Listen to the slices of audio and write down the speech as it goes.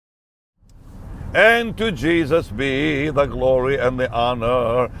And to Jesus be the glory and the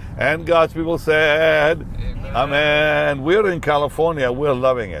honor. And God's people said, Amen. We're in California. We're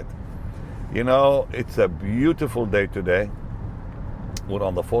loving it. You know, it's a beautiful day today. We're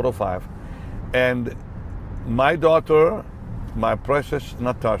on the 405. And my daughter, my precious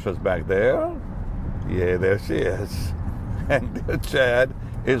Natasha's back there. Yeah, there she is. And Chad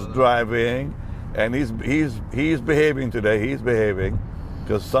is driving. And he's behaving today. He's behaving.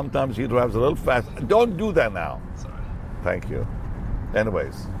 Because sometimes he drives a little fast. Don't do that now. Sorry. Thank you.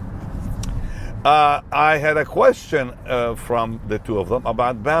 Anyways. I had a question from the two of them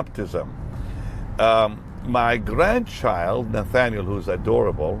about baptism. My grandchild, Nathaniel, who's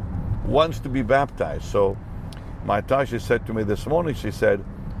adorable, wants to be baptized. So my Tasha said to me this morning, she said,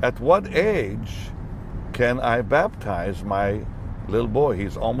 at what age can I baptize my little boy?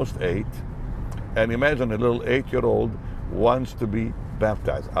 He's almost 8. And imagine a little 8-year-old wants to be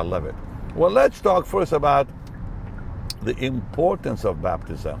baptized. I love it. Well, let's talk first about the importance of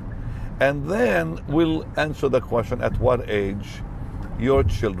baptism. And then we'll answer the question, at what age your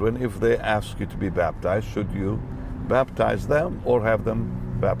children, if they ask you to be baptized, should you baptize them or have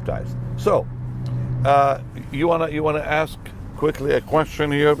them baptized? So, you wanna ask quickly a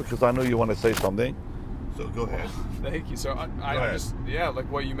question here, because I know you want to say something. So go ahead. Thank you. So I just,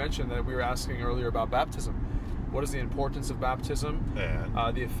 like what you mentioned that we were asking earlier about baptism. What is the importance of baptism?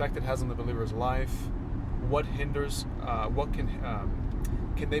 And the effect it has on the believer's life. What hinders? What can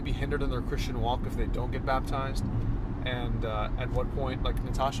they be hindered in their Christian walk if they don't get baptized? And at what point, like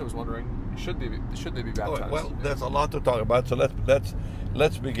Natasha was wondering, should they be baptized? Well, there's a lot to talk about. So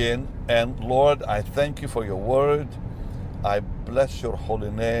let's begin. And Lord, I thank you for your word. I bless your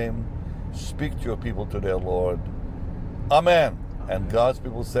holy name. Speak to your people today, Lord. Amen. And God's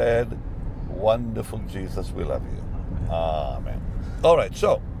people said, wonderful Jesus, we love you. Amen. All right,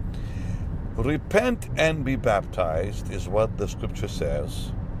 so repent and be baptized is what the scripture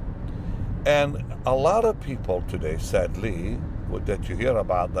says. And a lot of people today, sadly, that you hear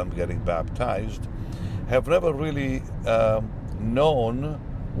about them getting baptized, have never really known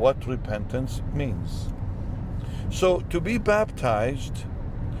what repentance means. So to be baptized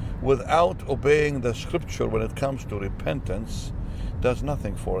without obeying the scripture when it comes to repentance does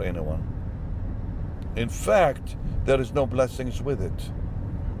nothing for anyone. In fact, there is no blessings with it.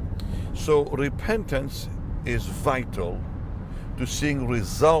 So repentance is vital to seeing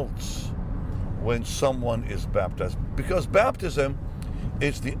results when someone is baptized, because baptism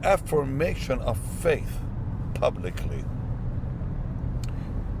is the affirmation of faith publicly.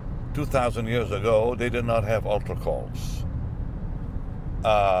 2,000 years ago, they did not have altar calls.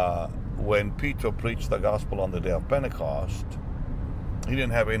 When Peter preached the gospel on the day of Pentecost, he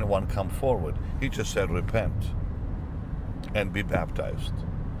didn't have anyone come forward. He just said, repent and be baptized.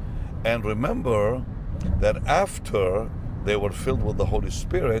 And remember that after they were filled with the Holy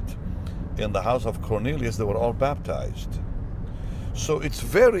Spirit, in the house of Cornelius, they were all baptized. So it's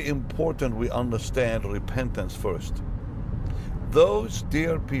very important we understand repentance first. Those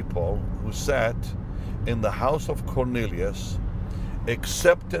dear people who sat in the house of Cornelius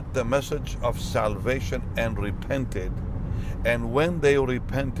accepted the message of salvation and repented. And when they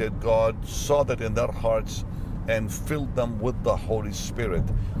repented, God saw that in their hearts and filled them with the Holy Spirit.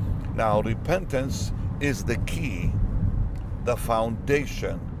 Now, repentance is the key, the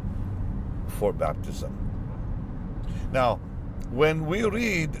foundation for baptism. Now, when we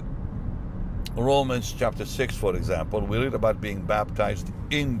read Romans chapter 6, for example, we read about being baptized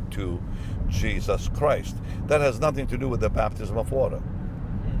into Jesus Christ. That has nothing to do with the baptism of water.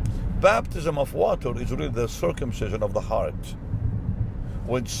 Baptism of water is really the circumcision of the heart.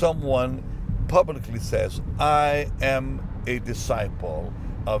 When someone publicly says, I am a disciple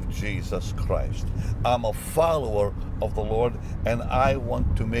of Jesus Christ. I'm a follower of the Lord, and I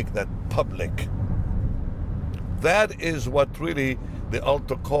want to make that public. That is what really the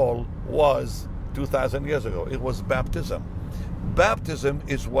altar call was 2,000 years ago. It was baptism. Baptism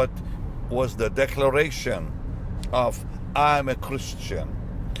is what was the declaration of I'm a Christian.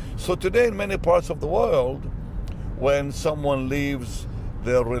 So today in many parts of the world, when someone leaves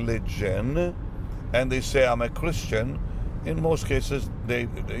their religion and they say I'm a Christian, in most cases,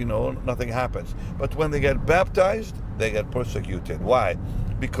 nothing happens. But when they get baptized, they get persecuted. Why?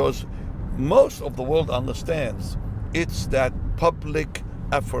 Because most of the world understands it's that public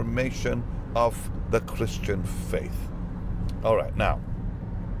affirmation of the Christian faith. All right, now,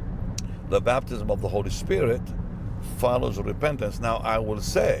 the baptism of the Holy Spirit follows repentance. Now, I will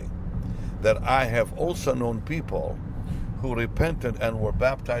say that I have also known people who repented and were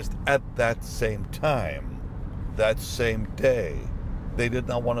baptized at that same time, that same day. They did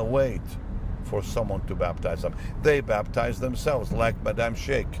not want to wait. for someone to baptize them. They baptized themselves, like Madame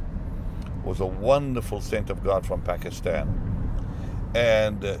Sheikh was a wonderful saint of God from Pakistan.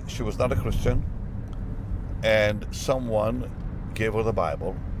 And she was not a Christian. And someone gave her the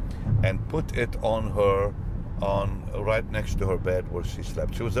Bible and put it on right next to her bed where she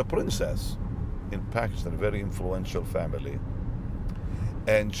slept. She was a princess in Pakistan, a very influential family.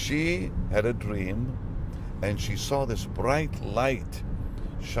 And she had a dream, and she saw this bright light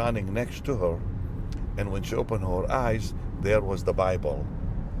shining next to her. And when she opened her eyes, there was the Bible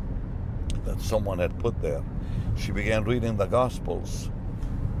that someone had put there. She began reading the Gospels.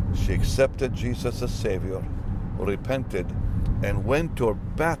 She accepted Jesus as Savior, repented, and went to her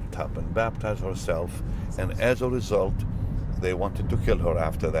bathtub and baptized herself. And as a result, they wanted to kill her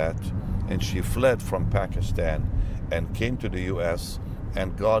after that. And she fled from Pakistan and came to the U.S.,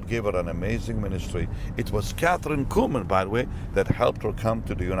 and God gave her an amazing ministry. It was Catherine Kuhlman, by the way, that helped her come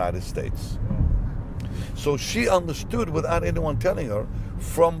to the United States. So she understood, without anyone telling her,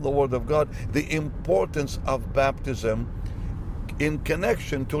 from the Word of God, the importance of baptism in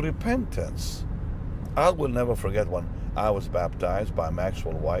connection to repentance. I will never forget when I was baptized by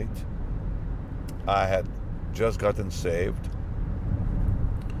Maxwell White. I had just gotten saved.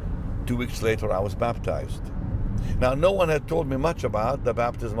 2 weeks later, I was baptized. Now, no one had told me much about the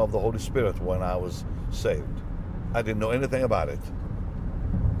baptism of the Holy Spirit when I was saved. I didn't know anything about it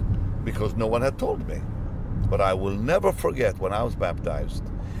because no one had told me. But I will never forget when I was baptized,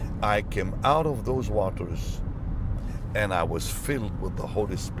 I came out of those waters and I was filled with the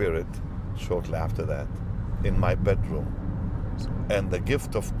Holy Spirit shortly after that in my bedroom. And the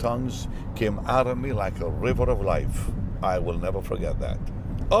gift of tongues came out of me like a river of life. I will never forget that.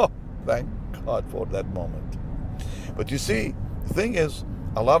 Oh, thank God for that moment. But you see, the thing is,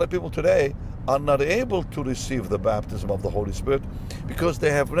 a lot of people today are not able to receive the baptism of the Holy Spirit because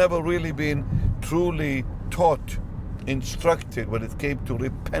they have never really been truly taught, instructed when it came to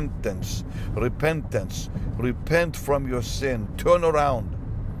repentance. Repent from your sin, turn around.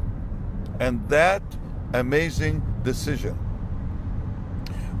 And that amazing decision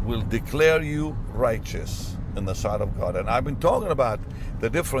will declare you righteous in the sight of God. And I've been talking about the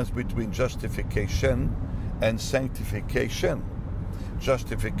difference between justification and sanctification.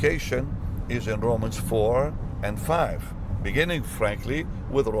 Justification is in Romans 4 and 5, beginning, frankly,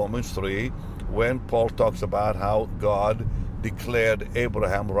 with Romans 3, when Paul talks about how God declared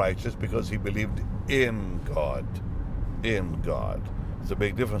Abraham righteous because he believed in God. In God. There's a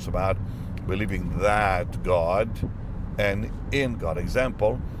big difference about believing that God and in God.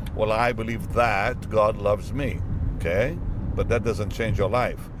 Example, well, I believe that God loves me, okay? But that doesn't change your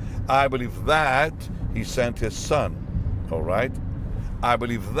life. I believe that He sent His Son, all right? I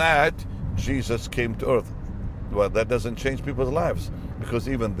believe that Jesus came to earth. Well, that doesn't change people's lives because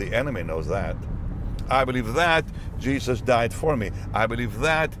even the enemy knows that. I believe that Jesus died for me. I believe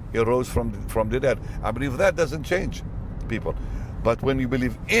that He rose from the dead. I believe that doesn't change people. But when you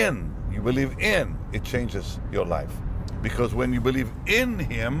believe in, it changes your life. Because when you believe in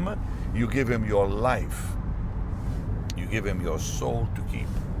Him, you give Him your life. You give Him your soul to keep.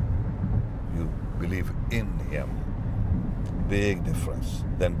 You believe in Him. Big difference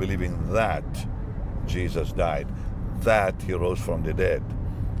than believing that Jesus died, that He rose from the dead.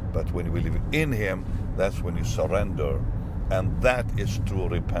 But when you believe in Him, that's when you surrender. And that is true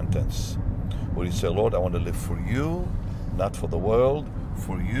repentance. Where you say, Lord, I want to live for You, not for the world,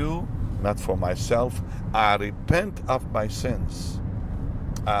 for You, not for myself. I repent of my sins.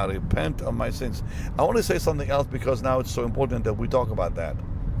 I repent of my sins. I want to say something else because now it's so important that we talk about that.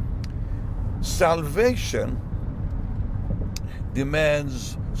 Salvation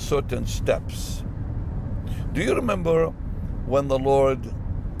demands certain steps. Do you remember when the Lord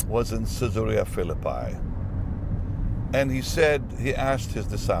was in Caesarea Philippi and He asked His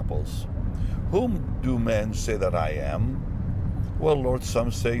disciples, whom do men say that I am? Well, Lord,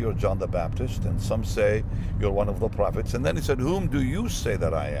 some say you're John the Baptist, and some say you're one of the prophets. And then He said, whom do you say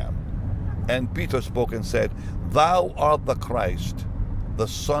that I am? And Peter spoke and said, Thou art the Christ, the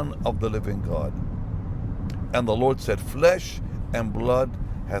Son of the living God. And the Lord said, Flesh and blood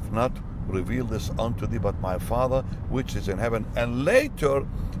hath not revealed this unto thee, but my Father which is in heaven. And later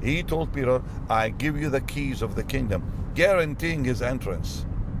He told Peter, I give you the keys of the kingdom, guaranteeing His entrance.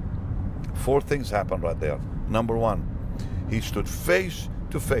 4 things happened right there. Number 1, He stood face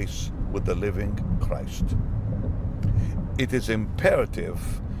to face with the living Christ. It is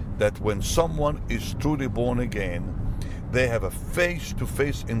imperative that when someone is truly born again, they have a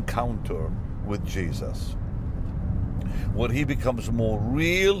face-to-face encounter with Jesus, where He becomes more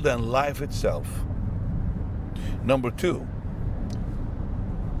real than life itself. Number 2,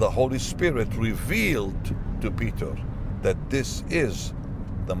 the Holy Spirit revealed to Peter that this is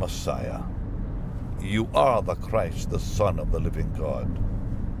the Messiah. You are the Christ, the Son of the living God.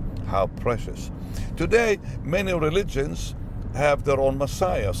 How precious. Today, many religions have their own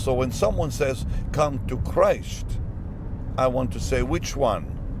Messiah. So when someone says, come to Christ, I want to say, which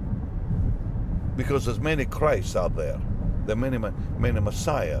one? Because there's many Christs out there. There are many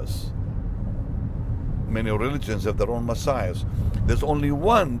Messiahs. Many religions have their own Messiahs. There's only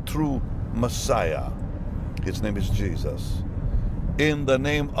one true Messiah. His name is Jesus. In the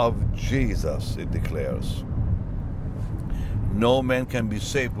name of Jesus, it declares. No man can be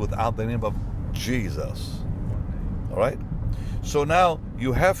saved without the name of Jesus. All right? So now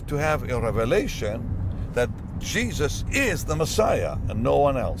you have to have a revelation that Jesus is the Messiah and no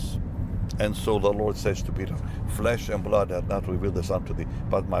one else. And so the Lord says to Peter, flesh and blood hath not revealed this unto thee,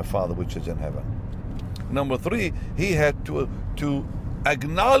 but my Father which is in heaven. Number 3, he had to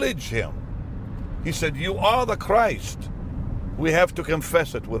acknowledge him. He said, you are the Christ. We have to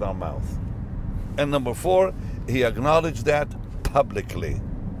confess it with our mouth. And number 4, he acknowledged that publicly.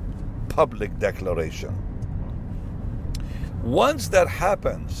 Public declaration. Once that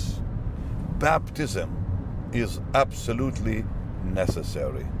happens, baptism is absolutely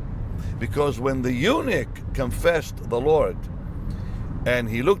necessary. Because when the eunuch confessed the Lord, and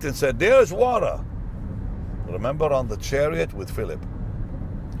he looked and said, there's water. Remember on the chariot with Philip?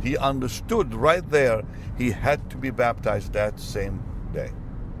 He understood right there he had to be baptized that same day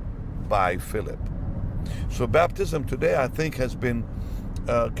by Philip. So baptism today, I think, has been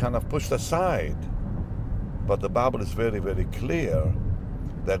kind of pushed aside. But the Bible is very, very clear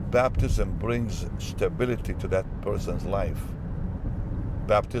that baptism brings stability to that person's life.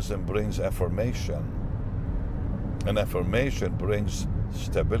 Baptism brings affirmation. And affirmation brings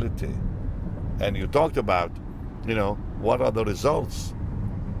stability. And you talked about, what are the results?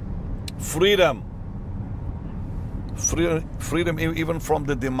 Freedom. Freedom even from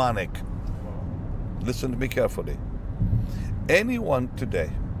the demonic. Listen to me carefully. Anyone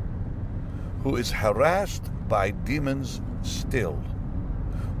today who is harassed by demons still,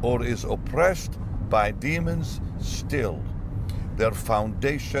 or is oppressed by demons still, their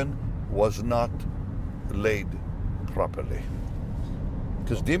foundation was not laid properly.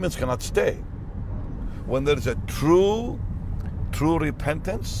 Because demons cannot stay. When there is a true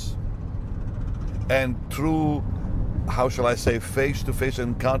repentance and true, how shall I say, face-to-face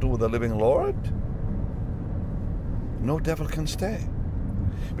encounter with the living Lord, no devil can stay.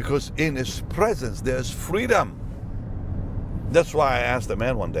 Because in his presence there's freedom. That's why I asked a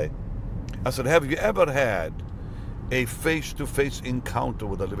man one day, I said, have you ever had a face-to-face encounter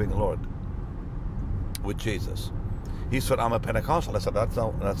with the living Lord, with Jesus? He said, I'm a Pentecostal. I said, that's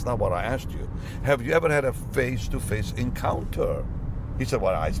not what I asked you. Have you ever had a face-to-face encounter? He said,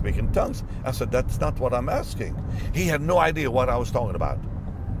 well, I speak in tongues. I said, that's not what I'm asking. He had no idea what I was talking about,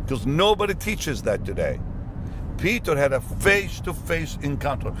 because nobody teaches that today. Peter had a face-to-face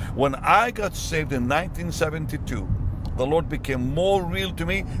encounter. When I got saved in 1972, the Lord became more real to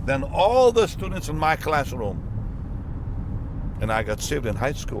me than all the students in my classroom. And I got saved in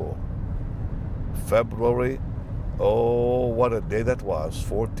high school. February, what a day that was,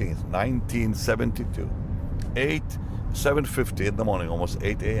 14th, 1972. 7:50 in the morning, almost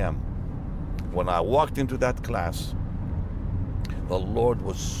 8 a.m. When I walked into that class, the Lord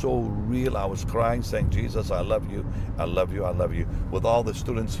was so real. I was crying, saying, Jesus, I love you, I love you, I love you, with all the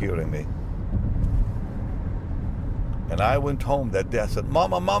students hearing me. And I went home that day. I said,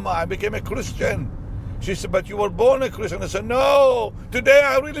 Mama, I became a Christian. She said, but you were born a Christian. I said, no, today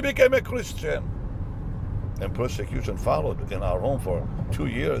I really became a Christian. And persecution followed in our home for 2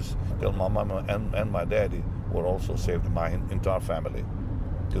 years till my mama and my daddy were also saved, my entire family.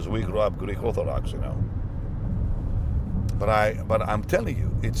 Because we grew up Greek Orthodox, But I'm telling you,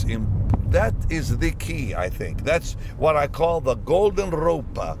 that is the key, I think. That's what I call the golden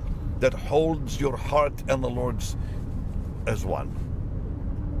rope that holds your heart and the Lord's as one.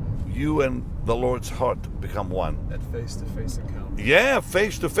 You and the Lord's heart become one. That face-to-face encounter. Yeah,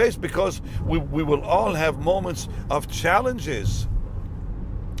 face-to-face, because we will all have moments of challenges.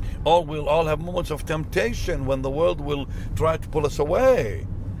 We'll all have moments of temptation when the world will try to pull us away.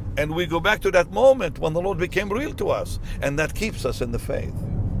 And we go back to that moment when the Lord became real to us. And that keeps us in the faith.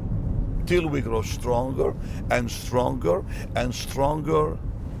 Till we grow stronger and stronger and stronger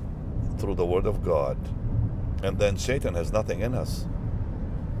through the Word of God. And then Satan has nothing in us.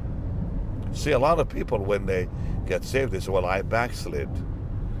 See, a lot of people, when they get saved, they say, well, I backslid.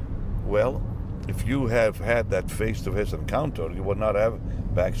 Well, if you have had that face-to-face encounter, you would not have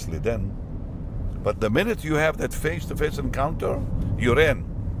backslidden. But the minute you have that face-to-face encounter, you're in.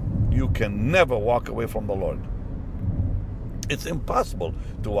 you can never walk away from the Lord. It's impossible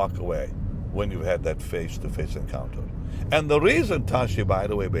to walk away when you've had that face-to-face encounter. And the reason, Tashi, by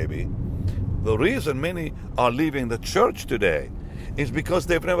the way, baby, the reason many are leaving the church today is because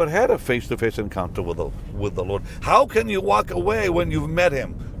they've never had a face-to-face encounter with the Lord. How can you walk away when you've met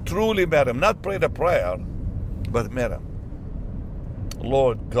Him, truly met Him, not prayed a prayer, but met Him?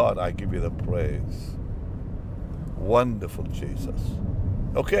 Lord God, I give you the praise. Wonderful Jesus.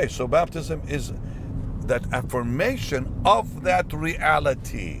 Okay, so baptism is that affirmation of that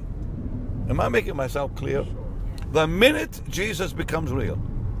reality. Am I making myself clear? The minute Jesus becomes real,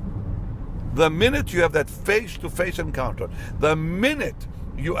 the minute you have that face-to-face encounter, the minute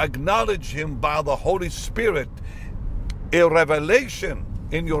you acknowledge Him by the Holy Spirit, a revelation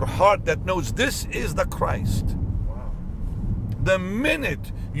in your heart that knows this is the Christ. Wow. The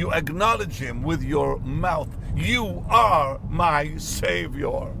minute you acknowledge Him with your mouth, you are my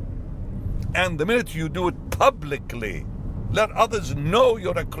Savior. And the minute you do it publicly, let others know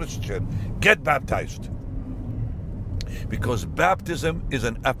you're a Christian, get baptized. Because baptism is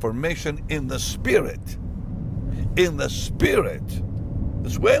an affirmation in the Spirit. In the Spirit.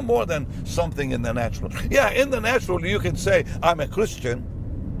 It's way more than something in the natural. Yeah, in the natural you can say, I'm a Christian,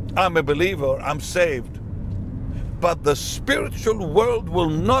 I'm a believer, I'm saved. But the spiritual world will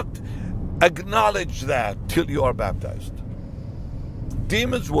not acknowledge that till you are baptized.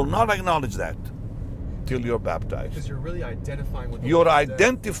 Demons will not acknowledge that till you're baptized. Because you're really identifying with the You're Lord's death.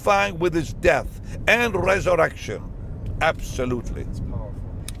 identifying with His death and resurrection. Absolutely. It's powerful.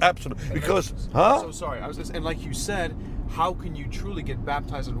 Absolutely. And Because, so sorry, and like you said, how can you truly get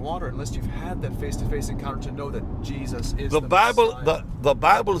baptized in water unless you've had that face-to-face encounter to know that Jesus is the Bible, Messiah? the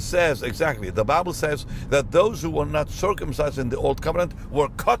Bible says, exactly, the Bible says that those who were not circumcised in the Old Covenant were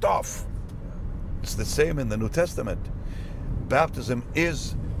cut off. It's the same in the New Testament. Baptism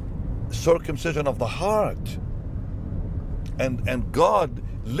is circumcision of the heart. And God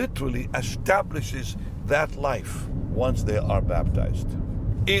literally establishes that life once they are baptized.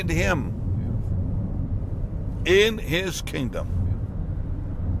 In Him. In His kingdom.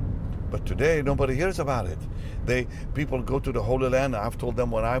 But today nobody hears about it. People go to the Holy Land. I've told them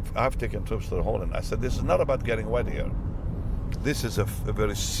when I've taken trips to the Holy Land, I said, this is not about getting wet here. This is a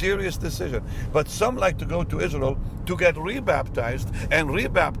very serious decision. But some like to go to Israel to get rebaptized and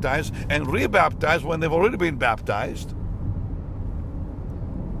rebaptized and rebaptized when they've already been baptized.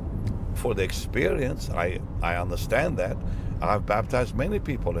 For the experience, I understand that. I've baptized many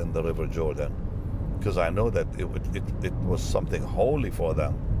people in the River Jordan because I know that it was something holy for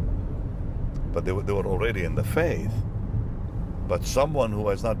them. But they were already in the faith. But someone who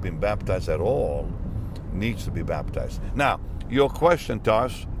has not been baptized at all needs to be baptized. Now, your question,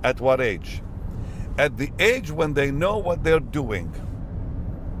 Tosh, at what age? At the age when they know what they're doing.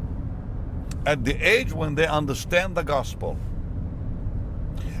 At the age when they understand the gospel.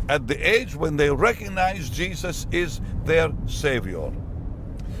 At the age when they recognize Jesus is their Savior.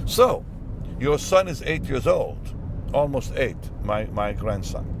 So, your son is 8 years old, almost 8, my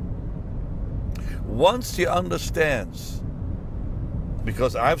grandson. Once he understands,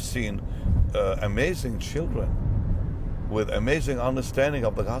 because I've seen amazing children with amazing understanding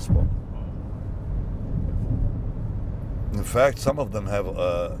of the gospel. In fact, some of them have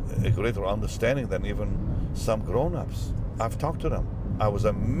a greater understanding than even some grown-ups. I've talked to them. I was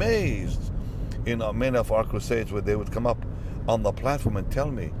amazed in many of our crusades where they would come up on the platform and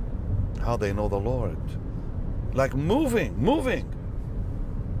tell me how they know the Lord. Like moving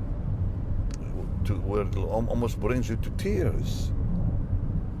to where it almost brings you to tears.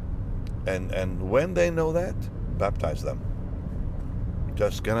 And when they know that, baptize them.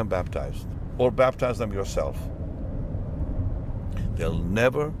 Just get them baptized. Or baptize them yourself. They'll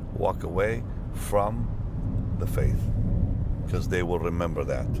never walk away from the faith because they will remember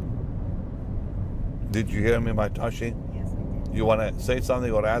that. Did you hear me, my Tashi? Yes, I did. You want to say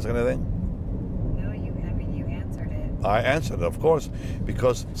something or ask anything? No, you answered it. I answered, of course,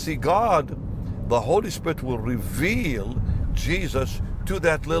 because see, God, the Holy Spirit will reveal Jesus to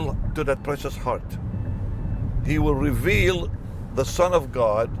that precious heart. He will reveal the Son of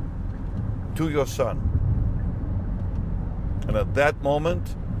God to your son. And at that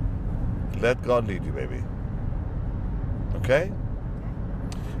moment, let God lead you, baby. Okay?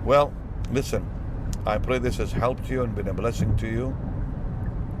 Well, listen, I pray this has helped you and been a blessing to you.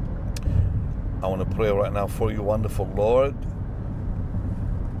 I want to pray right now for you, wonderful Lord.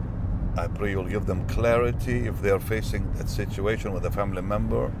 I pray you'll give them clarity if they're facing that situation with a family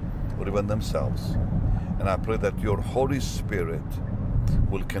member or even themselves. And I pray that your Holy Spirit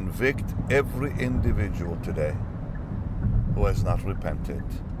will convict every individual today who has not repented.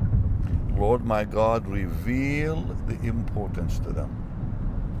 Lord my God, reveal the importance to them.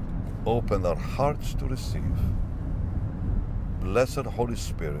 Open their hearts to receive. Blessed Holy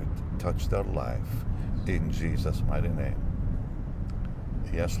Spirit, touch their life in Jesus' mighty name.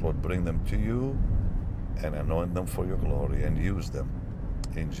 Yes, Lord, bring them to you and anoint them for your glory and use them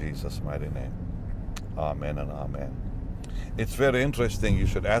in Jesus' mighty name. Amen and amen. It's very interesting you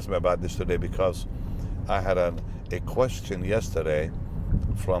should ask me about this today, because I had a question yesterday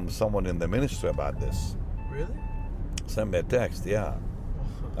from someone in the ministry about this. Really? Send me a text, yeah.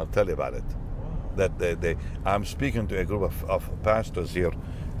 I'll tell you about it. That I'm speaking to a group of pastors here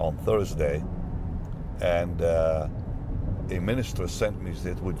on Thursday, and a minister sent me,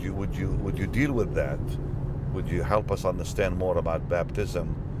 said, would you deal with that? Would you help us understand more about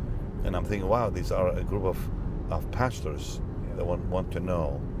baptism? And I'm thinking, wow, these are a group of pastors that want to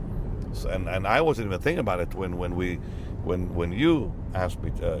know. So, and I wasn't even thinking about it when you asked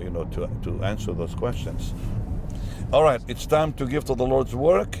me to answer those questions. All right, it's time to give to the Lord's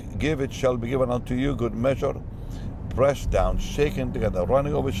work. Give, it shall be given unto you, good measure, pressed down, shaken together,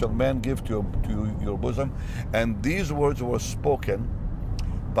 running over shall men give to your bosom. And these words were spoken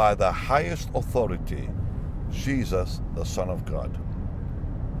by the highest authority, Jesus, the Son of God.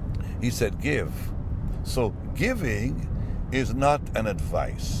 He said, give. So giving is not an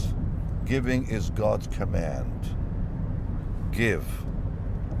advice. Giving is God's command. Give.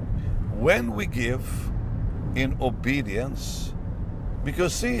 When we give in obedience,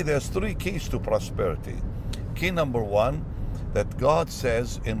 because see, there's three keys to prosperity. Key number one, that God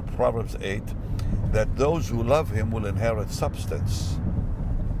says in Proverbs 8 that those who love him will inherit substance.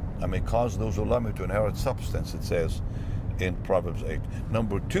 I may cause those who love me to inherit substance, it says in Proverbs 8.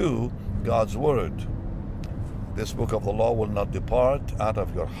 Number two, God's word. This book of the law will not depart out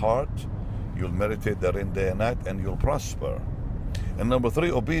of your heart. You'll meditate therein day and night, and you'll prosper. And number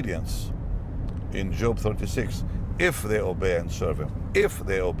three, obedience. In Job 36, if they obey and serve him, they'll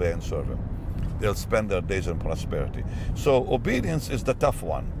spend their days in prosperity. So obedience is the tough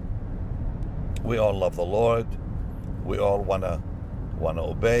one. We all love the Lord. We all wanna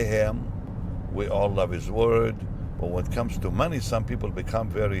obey him. We all love his word. But when it comes to money, some people become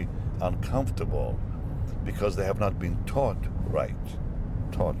very uncomfortable because they have not been taught right.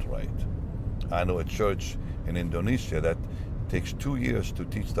 I know a church in Indonesia that takes 2 years to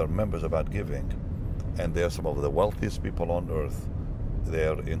teach their members about giving, and they're some of the wealthiest people on earth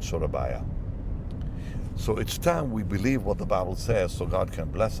there in Surabaya. So it's time we believe what the Bible says so God can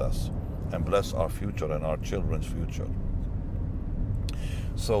bless us and bless our future and our children's future.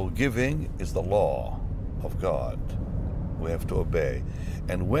 So giving is the law of God. We have to obey.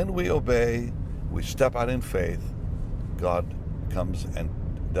 And when we obey, we step out in faith, God comes and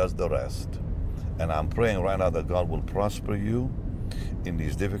does the rest. And I'm praying right now that God will prosper you in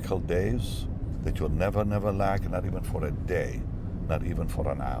these difficult days, that you'll never lack, not even for a day, not even for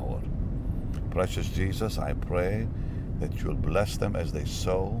an hour. Precious Jesus, I pray that you'll bless them as they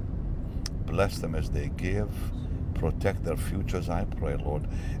sow, bless them as they give, protect their futures, I pray, Lord.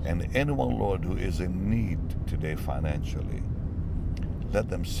 And anyone, Lord, who is in need today financially, let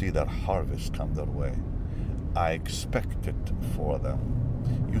them see that harvest come their way. I expect it for them.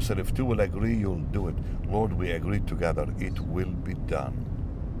 You said if two will agree, you'll do it. Lord, we agree together. It will be done.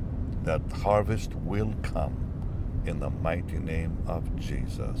 That harvest will come in the mighty name of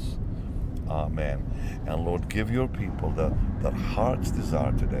Jesus. Amen. And Lord, give your people their heart's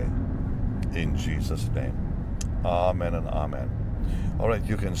desire today. In Jesus' name. Amen and amen. All right,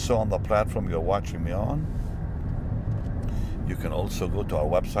 you can sow on the platform you're watching me on. You can also go to our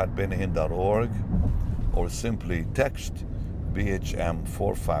website, bennyhinn.org, or simply text BHM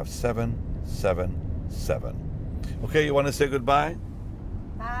 45777. Okay, you want to say goodbye?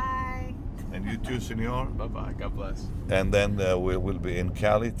 Bye. And you too, Senor. Bye-bye. God bless. And then we will be in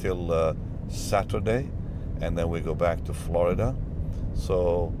Cali till Saturday, and then we go back to Florida.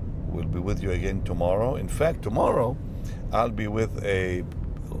 So we'll be with you again tomorrow. In fact, tomorrow I'll be with a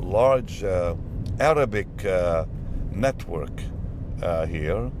large Arabic network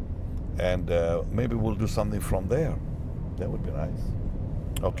here, and maybe we'll do something from there. That would be nice.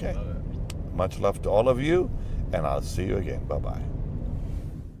 Okay. Much love to all of you, and I'll see you again. Bye-bye.